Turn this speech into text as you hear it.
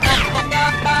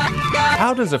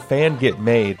how does a fan get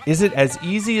made? Is it as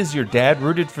easy as your dad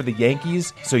rooted for the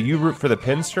Yankees, so you root for the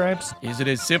Pinstripes? Is it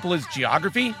as simple as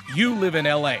geography? You live in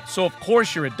LA, so of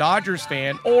course you're a Dodgers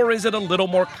fan, or is it a little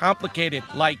more complicated,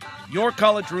 like your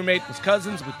college roommate was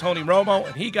cousins with Tony Romo,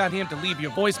 and he got him to leave you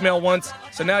a voicemail once,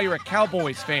 so now you're a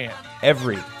Cowboys fan?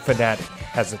 Every fanatic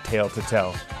has a tale to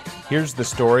tell. Here's the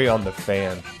story on The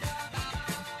Fan.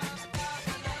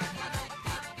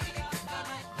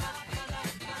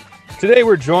 Today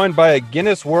we're joined by a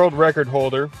Guinness World Record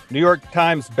holder, New York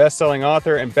Times bestselling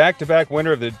author, and back-to-back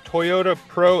winner of the Toyota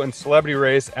Pro and Celebrity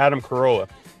Race, Adam Carolla.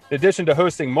 In addition to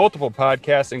hosting multiple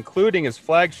podcasts, including his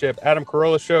flagship Adam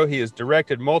Carolla Show, he has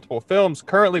directed multiple films.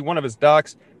 Currently, one of his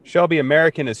docs, Shelby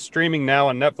American, is streaming now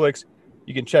on Netflix.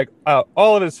 You can check out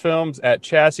all of his films at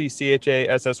Chassis,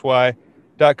 CHASSY.com.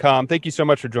 Thank you so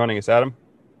much for joining us, Adam.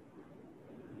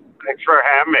 Thanks for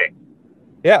having me.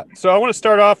 Yeah, so I want to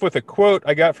start off with a quote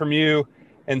I got from you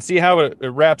and see how it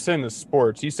wraps into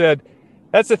sports. You said,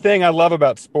 "That's the thing I love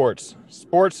about sports.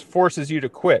 Sports forces you to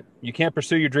quit. You can't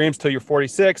pursue your dreams till you're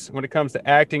 46. When it comes to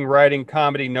acting, writing,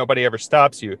 comedy, nobody ever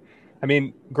stops you." I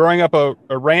mean, growing up a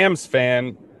Rams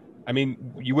fan, I mean,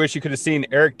 you wish you could have seen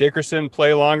Eric Dickerson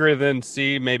play longer than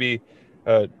see maybe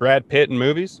Brad Pitt in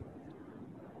movies?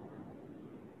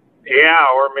 Yeah,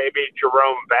 or maybe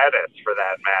Jerome Bettis, for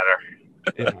that matter.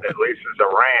 Yeah. At least as a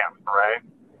Ram, right?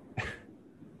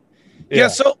 Yeah,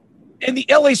 so in the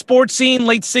LA sports scene,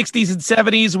 late 60s and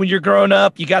 70s, when you're growing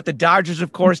up, you got the Dodgers,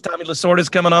 of course. Tommy Lasorda's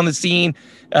coming on the scene.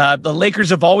 The Lakers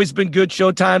have always been good.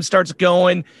 Showtime starts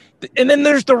going. And then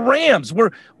there's the Rams.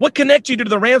 What connects you to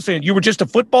the Rams fan? You were just a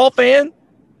football fan?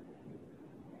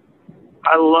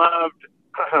 I loved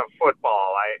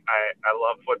football. I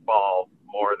love football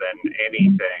more than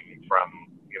anything from,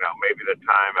 maybe the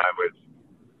time I was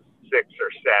 6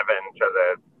 or 7 to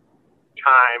the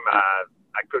time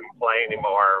I couldn't play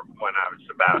anymore when I was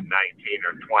about 19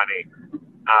 or 20.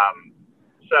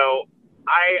 So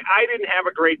I didn't have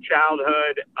a great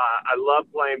childhood. I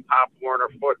loved playing Pop Warner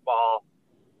football.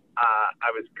 I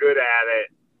was good at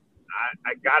it.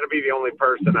 I got to be the only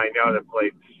person I know that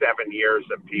played 7 years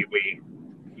of Pee Wee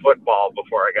football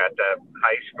before I got to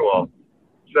high school.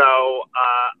 So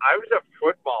I was a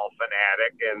football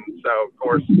fanatic, and so, of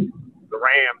course, the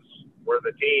Rams were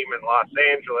the team in Los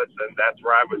Angeles, and that's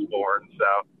where I was born, so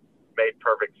it made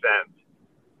perfect sense.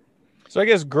 So I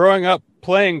guess growing up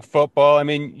playing football, I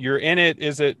mean, you're in it.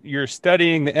 Is it you're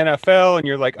studying the NFL and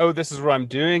you're like, oh, this is what I'm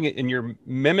doing, and you're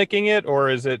mimicking it? Or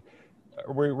is it,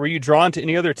 were you drawn to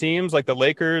any other teams like the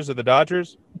Lakers or the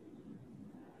Dodgers?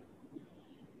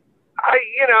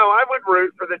 I would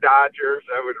root for the Dodgers.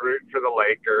 I would root for the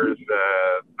Lakers.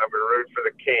 I would root for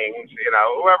the Kings,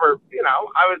 whoever,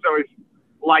 I was always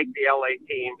like the LA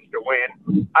teams to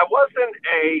win. I wasn't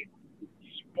a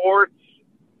sports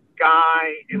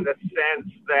guy in the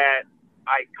sense that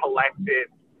I collected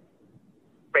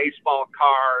baseball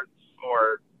cards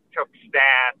or took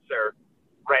stats or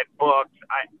read books.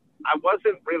 I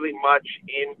wasn't really much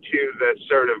into the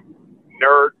sort of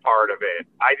nerd part of it.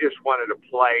 I just wanted to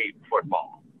play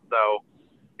football. So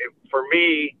for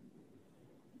me,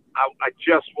 I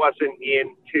just wasn't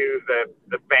into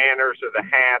the banners or the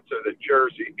hats or the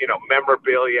jersey,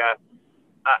 memorabilia,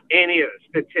 any of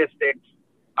the statistics.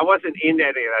 I wasn't into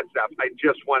any of that stuff. I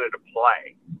just wanted to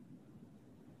play.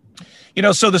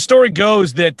 So the story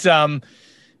goes that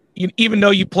even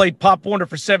though you played Pop Warner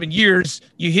for 7 years,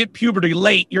 you hit puberty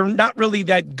late. You're not really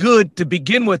that good to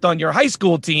begin with on your high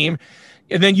school team.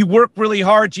 And then you work really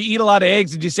hard, you eat a lot of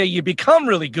eggs, and you say you become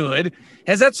really good.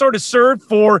 Has that sort of served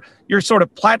for your sort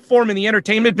of platform in the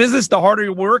entertainment business? The harder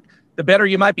you work, the better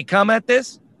you might become at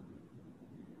this?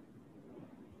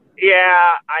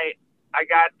 Yeah,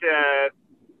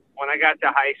 when I got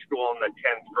to high school in the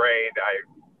 10th grade, I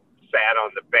sat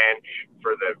on the bench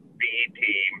for the B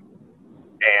team,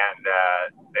 and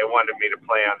they wanted me to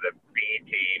play on the B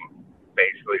team,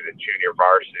 basically the junior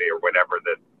varsity or whatever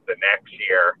the next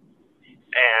year.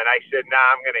 And I said,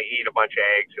 I'm going to eat a bunch of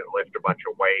eggs and lift a bunch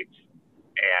of weights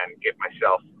and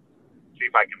see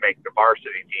if I can make the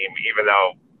varsity team, even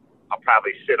though I'll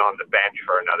probably sit on the bench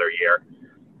for another year.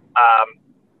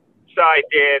 So I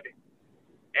did,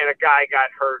 and a guy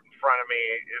got hurt in front of me,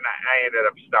 and I ended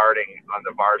up starting on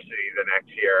the varsity the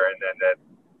next year. And then the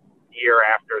year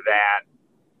after that,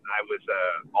 I was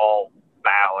all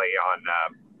Valley on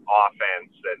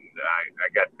offense, and I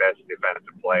got best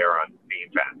defensive player on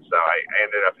defense. So I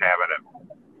ended up having a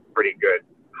pretty good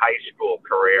high school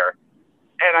career.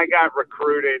 And I got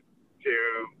recruited to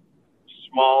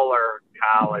smaller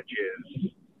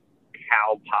colleges,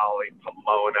 Cal Poly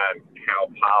Pomona, Cal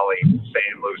Poly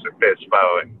San Luis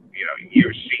Obispo, and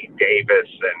UC Davis,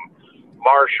 and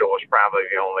Marshall was probably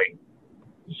the only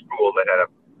school that had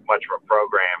much of a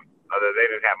program, although they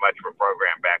didn't have much of a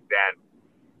program back then.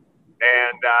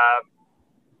 And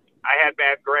I had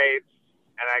bad grades,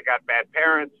 and I got bad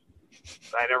parents.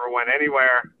 So I never went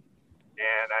anywhere,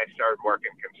 and I started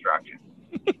working construction.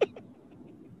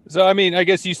 So, I mean, I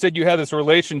guess you said you had this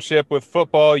relationship with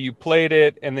football, you played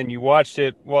it, and then you watched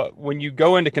it. Well, when you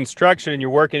go into construction and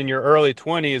you're working in your early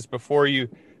 20s before you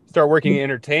start working in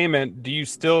entertainment, do you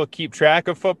still keep track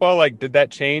of football? Like, did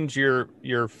that change your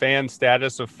fan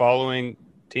status of following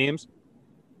teams?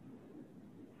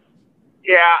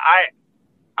 Yeah,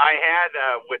 I had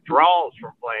withdrawals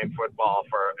from playing football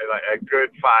for a good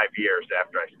 5 years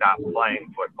after I stopped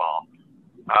playing football.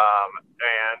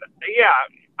 And, yeah,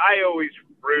 I always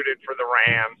rooted for the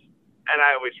Rams, and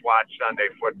I always watched Sunday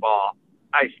football.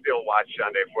 I still watch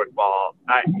Sunday football.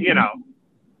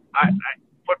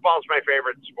 Football's my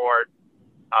favorite sport.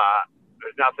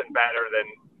 There's nothing better than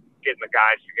getting the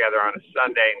guys together on a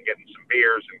Sunday and getting some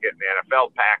beers and getting the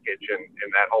NFL package and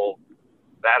that whole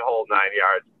 9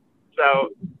 yards.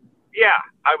 So, yeah,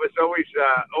 I was always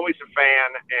a fan,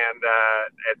 and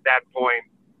at that point,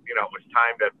 it was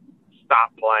time to stop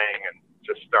playing and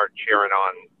just start cheering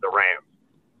on the Rams.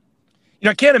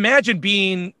 I can't imagine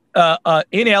being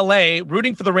in L.A.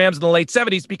 rooting for the Rams in the late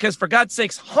 70s because, for God's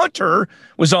sakes, Hunter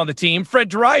was on the team. Fred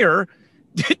Dreyer.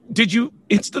 Did you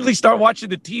instantly start watching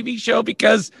the TV show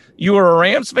because you were a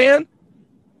Rams fan?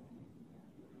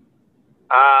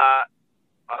 I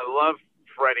love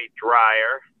Freddie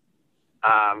Dreyer.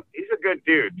 He's a good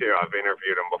dude, too. I've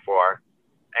interviewed him before.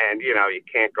 And, you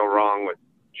can't go wrong with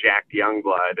Jack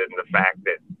Youngblood and the fact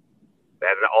that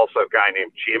also a guy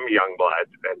named Jim Youngblood,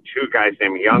 and 2 guys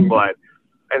named Youngblood,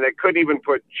 and they couldn't even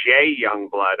put J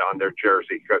Youngblood on their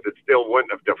jersey because it still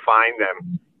wouldn't have defined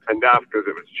them enough because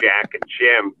it was Jack and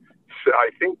Jim. So I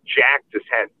think Jack just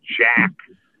had Jack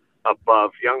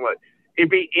above Youngblood. It'd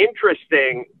be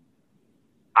interesting.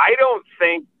 I don't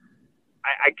think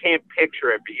I can't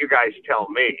picture it, but you guys tell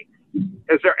me.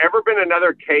 Has there ever been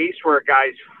another case where a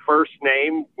guy's first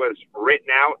name was written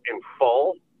out in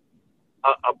full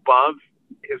above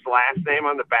his last name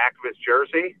on the back of his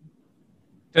jersey?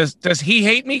 Does he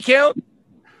hate me count?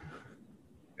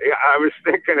 Yeah, I was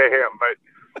thinking of him, but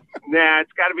nah,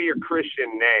 it's got to be your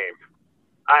Christian name.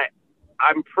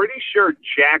 I'm pretty sure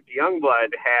Jack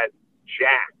Youngblood had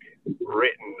Jack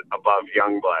written above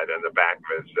Youngblood on the back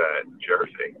of his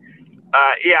jersey.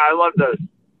 Yeah, I love those.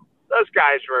 Those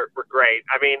guys were great.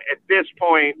 I mean, at this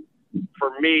point,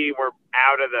 for me, we're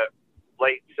out of the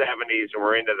late 70s and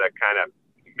we're into the kind of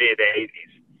mid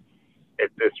 80s at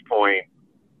this point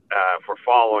for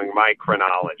following my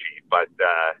chronology. But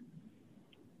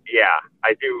yeah,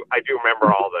 I do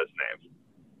remember all those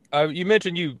names. You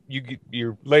mentioned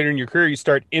you're later in your career, you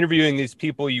start interviewing these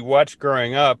people you watched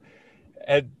growing up.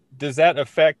 Does that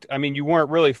affect? I mean, you weren't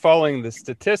really following the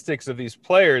statistics of these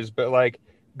players, but like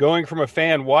going from a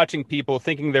fan watching people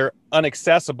thinking they're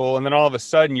inaccessible, and then all of a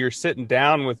sudden you're sitting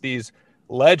down with these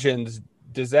legends.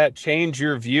 Does that change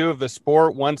your view of the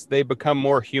sport once they become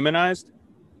more humanized?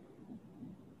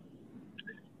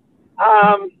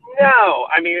 No,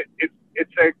 I mean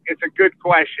it's a good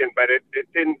question, but it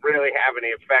didn't really have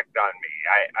any effect on me.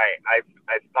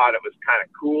 I thought it was kind of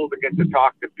cool to get to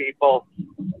talk to people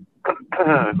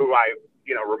who I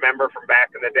remember from back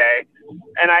in the day,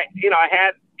 and I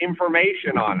had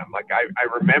information on them. Like I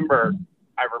remember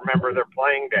their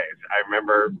playing days. I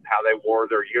remember how they wore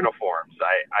their uniforms.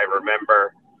 I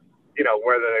remember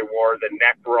whether they wore the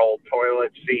neck roll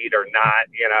toilet seat or not.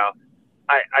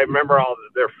 I remember all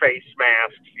their face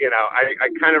masks. I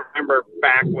kind of remember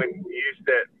back when you used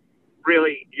to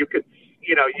really, you could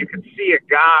see a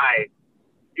guy,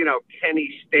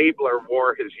 Kenny Stabler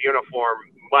wore his uniform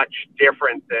much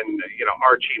different than,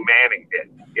 Archie Manning did,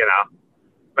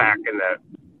 back in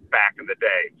the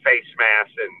day, face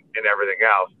masks and everything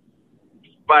else.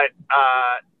 But,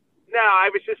 no, I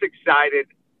was just excited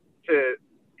to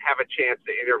have a chance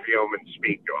to interview him and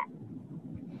speak to him.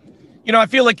 I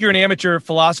feel like you're an amateur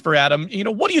philosopher, Adam.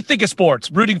 What do you think of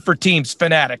sports, rooting for teams,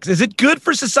 fanatics? Is it good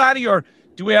for society, or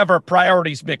do we have our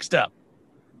priorities mixed up?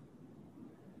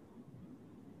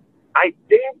 I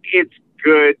think it's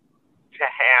good to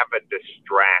have a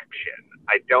distraction.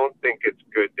 I don't think it's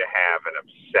good to have an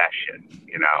obsession.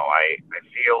 I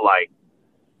feel like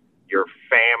your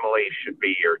family should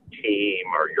be your team,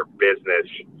 or your business.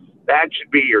 That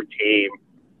should be your team.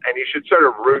 And you should sort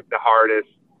of root the hardest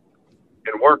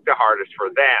and work the hardest for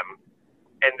them.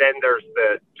 And then there's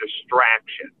the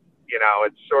distraction.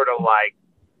 It's sort of like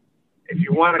if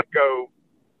you want to go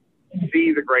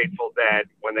see the Grateful Dead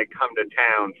when they come to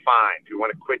town, fine. If you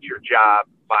want to quit your job,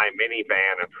 buy a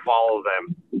minivan and follow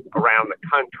them around the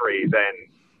country, then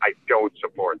I don't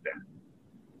support that.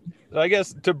 I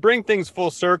guess to bring things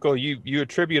full circle, you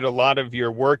attribute a lot of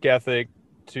your work ethic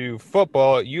to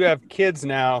football. You have kids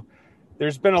now.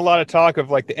 There's been a lot of talk of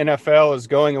like the NFL is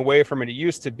going away from it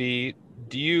used to be.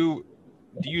 Do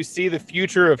you see the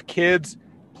future of kids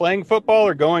playing football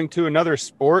or going to another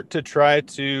sport to try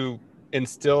to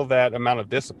instill that amount of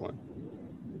discipline?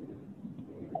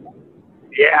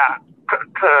 Yeah,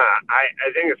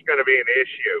 I think it's going to be an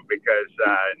issue because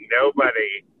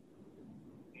nobody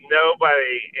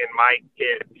in my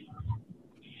kids'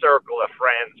 circle of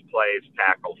friends plays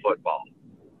tackle football.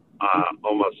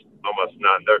 Almost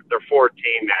none. They're 14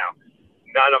 now.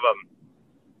 None of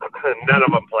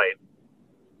them played.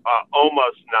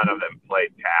 Almost none of them played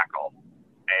tackle,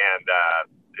 and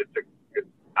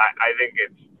I think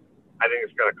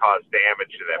it's going to cause damage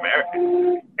to them.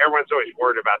 Everyone's always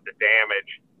worried about the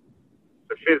damage,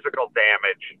 the physical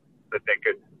damage that they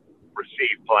could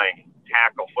receive playing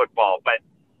tackle football. But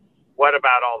what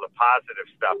about all the positive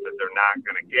stuff that they're not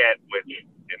going to get, which,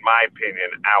 in my opinion,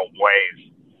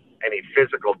 outweighs any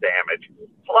physical damage?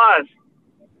 Plus,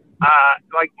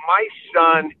 like my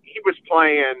son, he was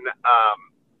playing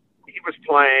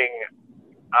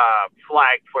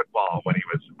flag football when he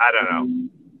was, I don't know,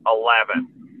 11.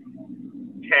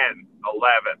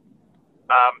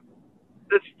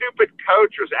 The stupid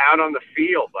coach was out on the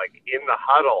field, like in the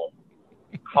huddle,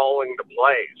 calling the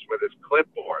plays with his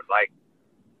clipboard. Like,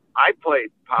 I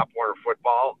played Pop Warner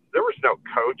football. There was no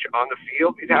coach on the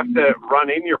field. You'd have to run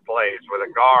in your plays with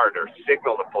a guard or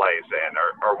signal the plays in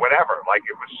or whatever. Like,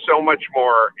 it was so much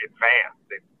more advanced.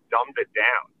 They dumbed it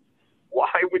down.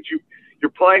 Why would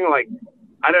you're playing like,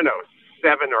 I don't know,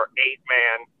 7 or 8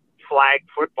 man flag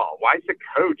football. Why is the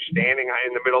coach standing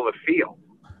in the middle of the field?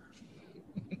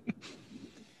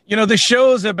 You know, the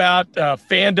show's about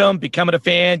fandom, becoming a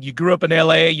fan. You grew up in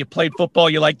L.A., you played football,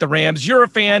 you like the Rams. You're a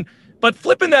fan. But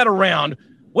flipping that around,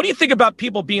 what do you think about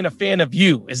people being a fan of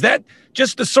you? Is that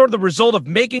just the sort of the result of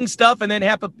making stuff and then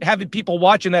having people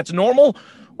watch and that's normal?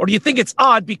 Or do you think it's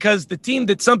odd because the team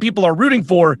that some people are rooting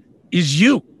for is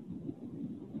you?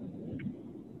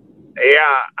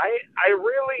 Yeah, I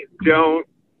really don't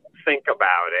think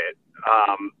about it.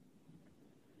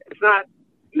 It's not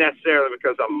necessarily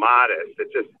because I'm modest.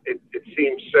 It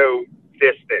seems so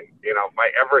distant. You know, if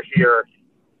I ever hear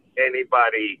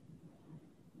anybody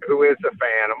who is a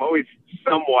fan, I'm always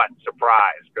somewhat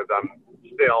surprised because I'm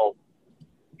still,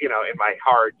 you know, in my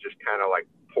heart, just kind of like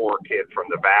poor kid from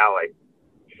the valley.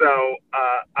 So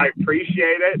I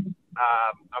appreciate it.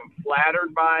 I'm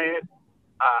flattered by it.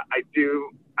 I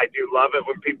do love it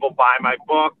when people buy my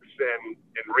books and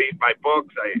read my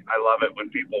books. I love it when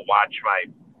people watch my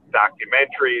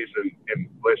documentaries and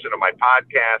listen to my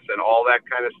podcasts and all that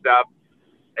kind of stuff.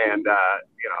 And,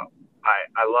 you know,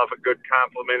 I love a good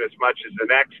compliment as much as the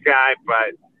next guy,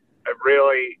 but I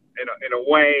really, in a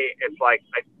way, it's like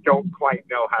I don't quite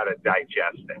know how to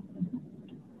digest it.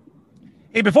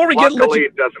 Hey, before we Luckily,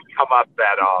 it doesn't come up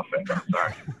that often. I'm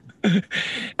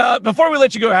sorry. Before we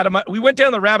let you go, Adam, we went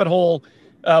down the rabbit hole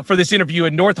for this interview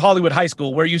in North Hollywood High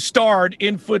School where you starred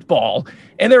in football,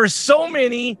 and there are so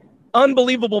many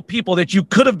unbelievable people that you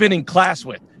could have been in class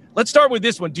with. Let's start with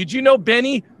this one. Did you know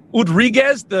Benny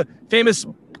Rodriguez, the famous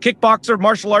kickboxer,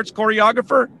 martial arts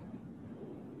choreographer?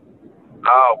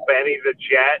 Oh, Benny the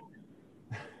Jet.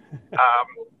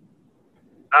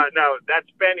 No, that's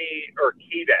Benny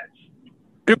Urquidez.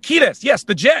 Urquidez, yes,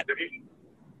 the Jet.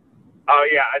 Oh,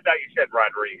 yeah, I thought you said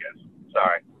Rodriguez.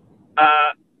 Sorry.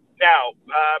 Now,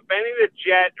 Benny the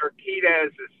Jet Urquidez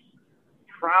is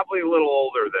probably a little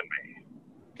older than me.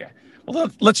 Okay. Well,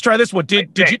 let's try this one.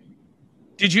 Did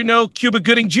you know Cuba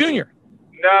Gooding Jr.?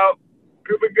 No,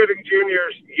 Cuba Gooding Jr.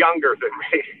 is younger than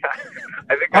me.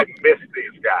 I think I missed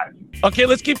these guys. Okay,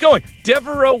 let's keep going.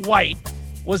 Deborah White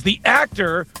was the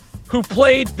actor who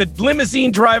played the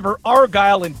limousine driver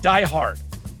Argyle in Die Hard.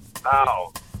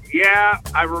 Oh, yeah,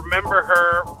 I remember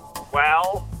her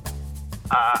well.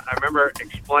 I remember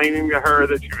explaining to her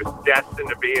that she was destined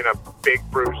to be in a big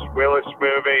Bruce Willis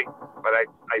movie, but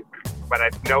I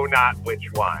know not which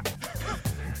one.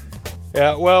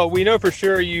 Yeah, well, we know for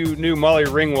sure you knew Molly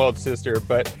Ringwald's sister,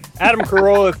 but Adam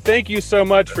Carolla, thank you so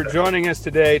much for joining us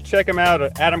today. Check him out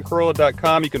at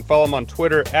adamcarolla.com. You can follow him on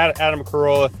Twitter at Adam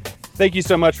Carolla. Thank you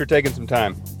so much for taking some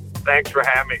time. Thanks for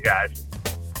having me, guys.